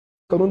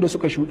shekarun da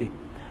suka shuɗe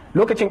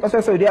lokacin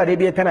ƙasar Saudi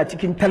Arabia tana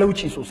cikin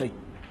talauci sosai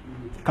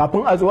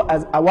kafin a zo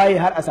a waye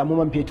har a samu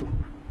man fetur.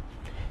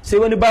 Sai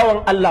wani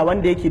bawan Allah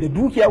wanda yake da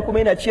dukiya kuma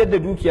yana ciyar da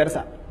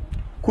dukiyarsa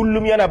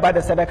kullum yana ba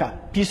da sadaka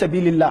fi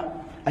sabilillah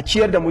a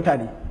ciyar da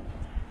mutane.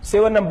 Sai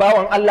wannan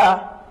bawan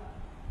Allah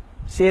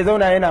sai ya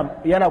zauna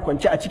yana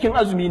kwance a cikin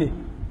azumi ne,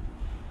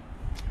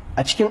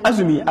 a cikin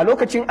azumi a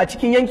lokacin a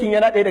cikin yankin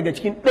yana ɗaya daga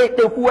cikin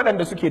ɗaiɗaiku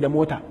waɗanda suke da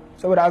mota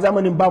saboda a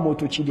zamanin ba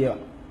motoci da yawa.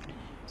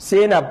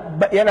 Sai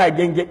yana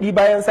gyangyaɗi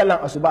bayan sallan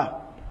asuba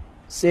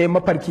sai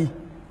mafarki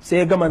sai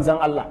ya ga manzon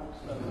Allah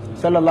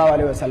sallallahu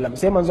alaihi wasallam.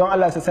 Sai manzon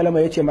Allah sallallahu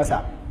alaihi ya ce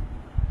masa,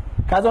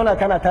 ka zauna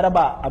kana ta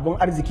raba abin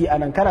arziki a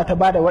nan kana ta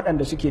bada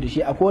waɗanda suke da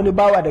shi, akwai wani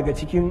bawa daga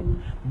cikin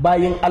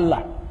bayin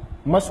Allah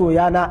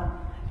masoyana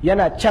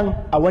yana can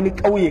a wani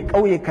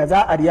ƙauye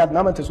kaza a Riyadh,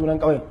 na manta sunan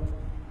ƙauyen.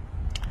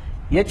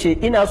 Ya ce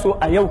ina so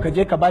a yau ka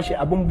je ka bashi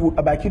abin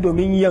buɗe baki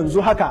domin yanzu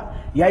haka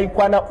ya yi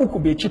kwana 3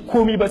 bai ci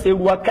komi ba sai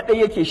ruwa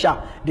kaɗai yake sha,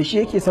 da shi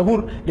yake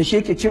sahur, da shi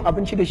yake cin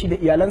abinci da shi da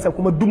iyalansa,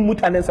 kuma duk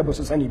mutanensa ba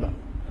su sani ba.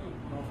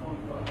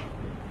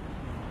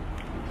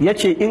 Ya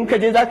ce in ka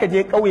je za ka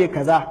je ƙauye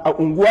kaza a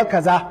unguwa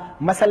kaza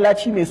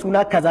masallaci mai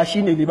suna kaza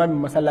shine limamin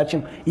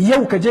masallacin,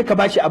 yau ka je ka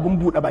bashi abin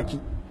buɗe baki,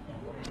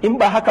 in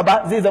ba haka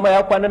ba zai zama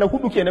ya kwana na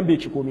 4 kenan bai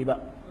ci komi ba.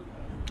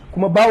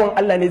 Kuma bawan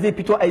Allah ne zai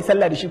fito a yi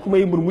sallah da shi kuma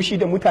yi murmushi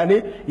da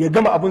mutane ya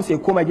gama abun sai ya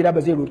koma gida ba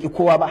zai roƙi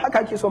kowa ba. Haka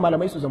ake so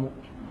malamai su zamo.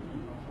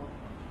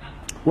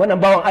 Wannan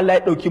bawan Allah ya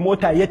ɗauki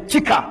mota ya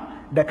cika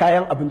da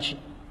kayan abinci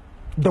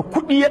da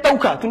kuɗi ya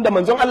ɗauka tunda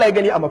manzon Allah ya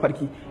gani a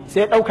mafarki,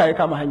 sai ya ɗauka ya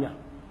kama hanya.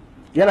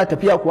 Yana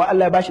tafiya kuwa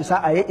Allah ya bashi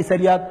sa'a ya isa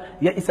Riyadh,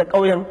 ya isa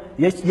ƙauyen,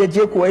 ya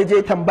je kuwa ya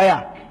je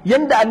tambaya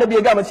yanda annabi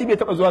ya gama shi bai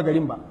taɓa zuwa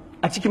garin ba,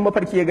 a cikin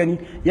mafarki ya gani.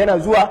 Yana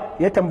zuwa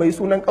ya tambayi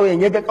sunan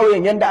ƙauyen, ya ga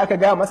ƙauyen yanda aka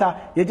gaya masa,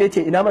 ya je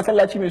ce ina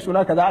masallaci mai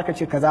suna kaza, aka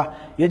ce kaza.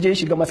 Ya je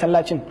shiga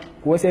masallacin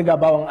kuwa sai ga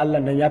bawan Allah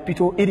nan ya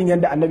fito irin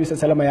yanda annabi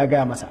sallallahu alaihi wasallam ya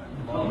gaya masa.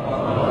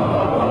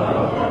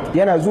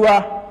 Yana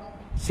zuwa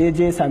sai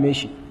je ya same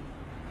shi,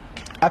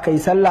 aka yi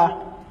sallah,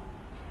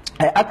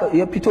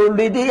 ya fito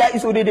daidai, ya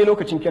iso daidai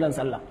lokacin kiran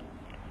sallah.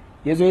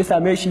 Ya zo ya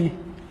same shi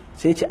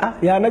sai ya ce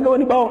ya naga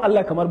wani bawan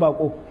Allah kamar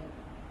bako,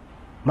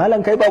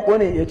 malam kai bako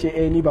ne? Ya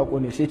ce ni bako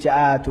ne. Sai ce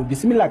to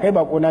bismillah kai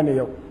bako na ne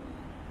yau.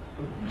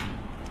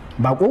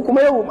 Bako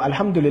kuma yau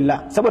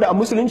alhamdulillah, saboda a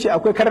musulunci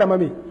akwai karrama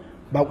mai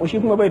bako, shi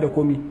kuma bai da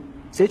komi.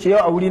 Sai ce yau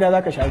a wuri na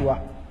zaka sha ruwa.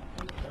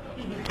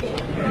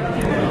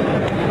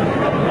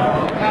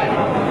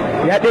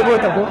 Ya ɗebo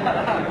ta ko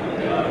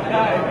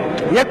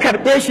ya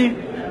karɓe shi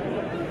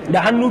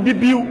da hannu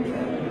bibbiyu,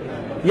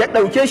 ya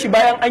ɗauke shi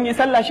bayan an yi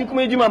sallah. Shi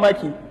kuma ya ji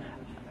mamaki,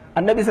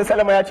 annabi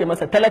sallallahu ya ce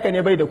masa talaka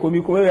ne bai da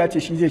komi, kuma ya ce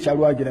shi zai sha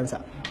ruwa gidansa.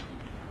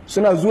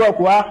 Suna zuwa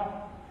kuwa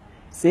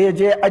sai ya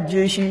je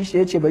ajiye shi, sai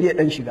ya ce bari ya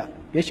dan shiga.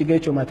 Ya shiga ya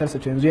ce matarsa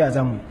to yanzu ya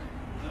zamu?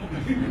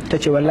 Ta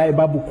ce wallahi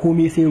babu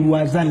komai sai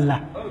ruwa zalla.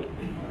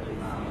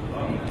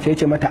 Sai ya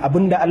ce mata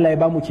abinda Allah ya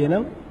bamu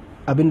kenan,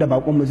 abinda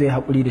bakon mu zai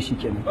haƙuri da shi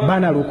kenan, ba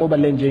na roƙo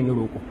balle in je in yi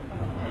roƙo.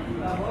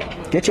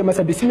 Ya ce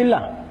masa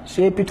bismillah,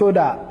 sai ya fito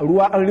da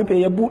ruwa an rufe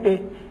ya buɗe,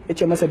 ya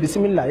ce masa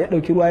bismillah, ya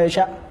ɗauki ruwa ya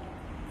sha.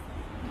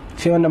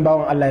 Sai wannan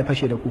bawan Allah ya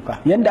fashe da kuka,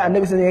 yanda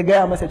annabi sai ya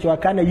gaya masa cewa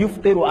kana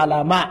yuftiru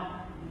alama,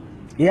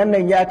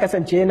 yannan ya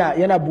kasance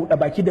yana buɗe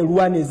baki da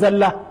ruwa ne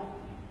zalla,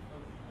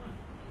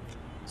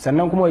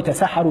 sannan kuma ya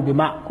tasaharu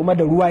bima, kuma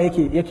da ruwa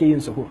yake yin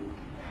suhur.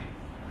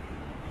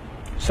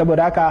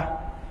 Saboda haka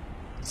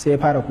sai ya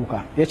fara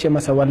kuka, ya ce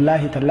masa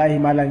wallahi tallahi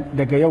malam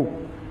daga yau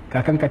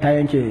kakanka ta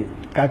yanke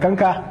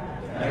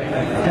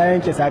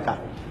saka.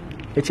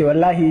 Ya ce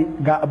wallahi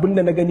ga abin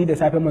da na gani da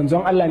safe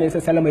manzon Allah ne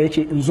sallama ya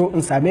ce in zo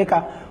in same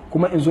ka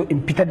kuma in zo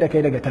in fitar da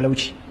kai daga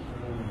talauci,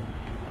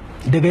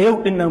 daga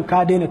yau din nan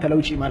ka daina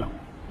talauci malam.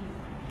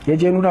 Ya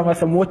je nuna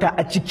masa mota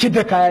a cike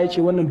da kaya, ya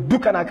ce wannan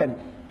duka naka ne.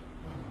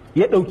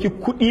 Ya ɗauki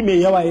kuɗi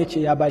mai yawa ya ce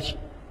ya bashi,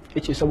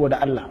 ya ce saboda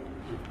Allah,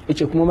 ya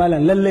ce kuma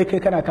malam lallai kai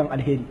kana kan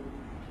alheri.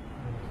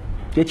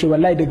 Ya ce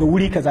wallahi daga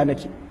wuri kaza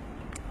nake.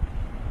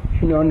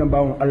 Shine wannan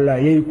bawan Allah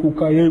yayi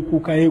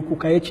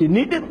kuka ya ce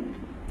ni din,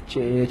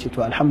 ya ce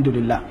to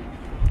alhamdulillah.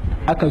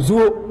 Aka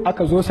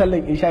zo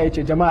sallan isha, ya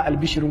ce jama'a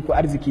albishirin ku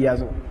arziki ya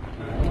zo.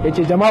 Ya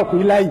ce jama'a ku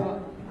yi layi,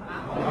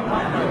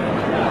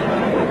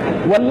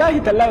 wallahi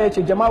tallahi ya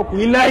ce jama'a ku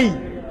yi layi.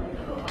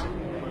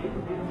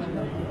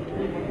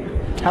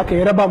 Haka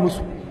ya raba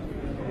musu,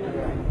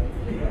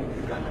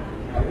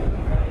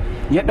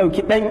 ya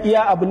ɗauki ɗan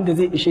iya abin da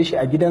zai ishe shi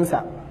a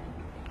gidansa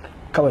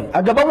kawai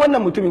a gaban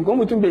wannan mutumin, ko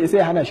mutum bai isa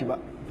ya hana shi ba.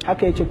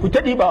 Haka ya ce ku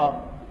taɗi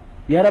ba,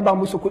 ya raba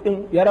musu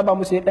kuɗin, ya raba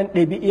musu, ya ɗan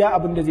ɗebi iya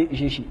abin da zai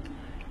ishe shi.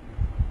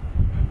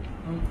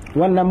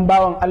 Wannan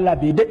bawan Allah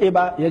bai daɗe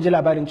ba ya ji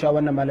labarin cewa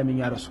wannan malamin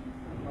ya rasu.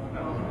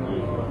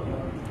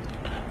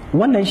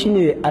 Wannan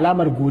shine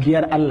alamar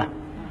godiyar Allah.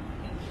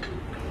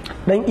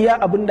 Dan iya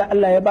abin da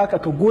Allah ya baka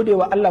ka gode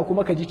wa Allah,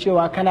 kuma ka ji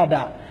cewa kana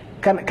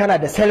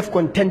da self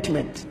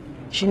contentment,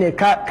 shine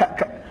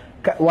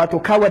wato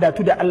ka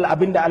wadatu da Allah,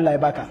 abin da Allah ya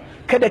baka.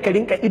 Kada ka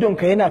rinka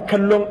idonka yana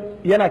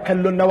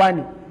kallon na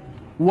wane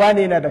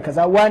yana da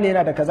kaza, wane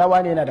yana da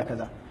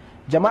kaza.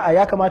 jama'a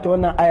ya kamata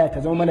wannan aya ta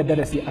zama mana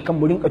darasi akan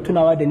mu rinka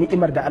tunawa da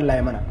ni'imar da Allah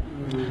ya mana.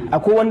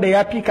 Akwai wanda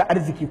ya fi ka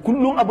arziki,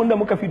 kullum abin da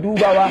muka fi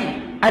dubawa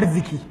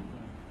arziki.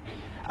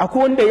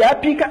 Akwai wanda ya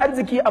fi ka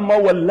arziki amma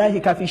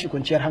wallahi ka fi shi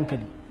kwanciyar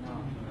hankali.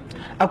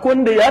 Akwai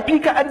wanda ya fi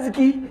ka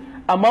arziki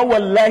amma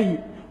wallahi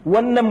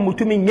wannan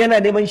mutumin yana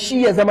neman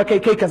shi ya zama kai,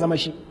 kai ka zama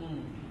shi,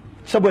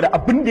 saboda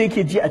abin da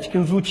yake ji a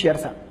cikin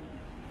zuciyarsa.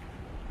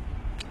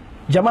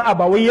 Jama'a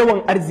ba wai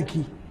yawan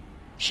arziki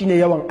shine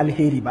yawan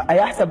alheri ba. A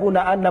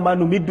yahsabuna annama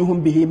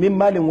numidduhum bihi min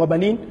malin wa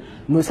banin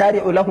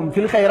nusari'u lahum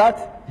fil khairat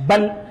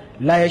bal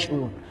la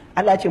yash'urun.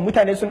 Allah ce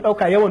mutane sun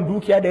dauka yawan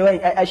dukiya da yawan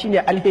ƴaƴa shine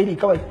alheri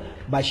kawai,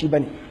 ba shi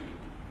bane.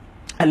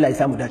 Allah ya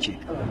samu dace.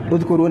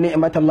 Udhkuru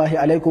ni'matallahi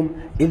alaikum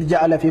idh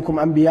ja'ala fikum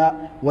anbiya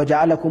wa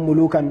ja'alakum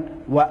mulukan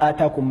wa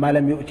atakum ma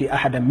lam yu'ti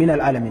ahadan min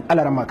al'alamin.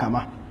 Allah ramma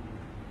kama.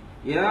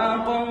 Ya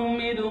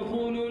qaumi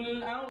udkhulul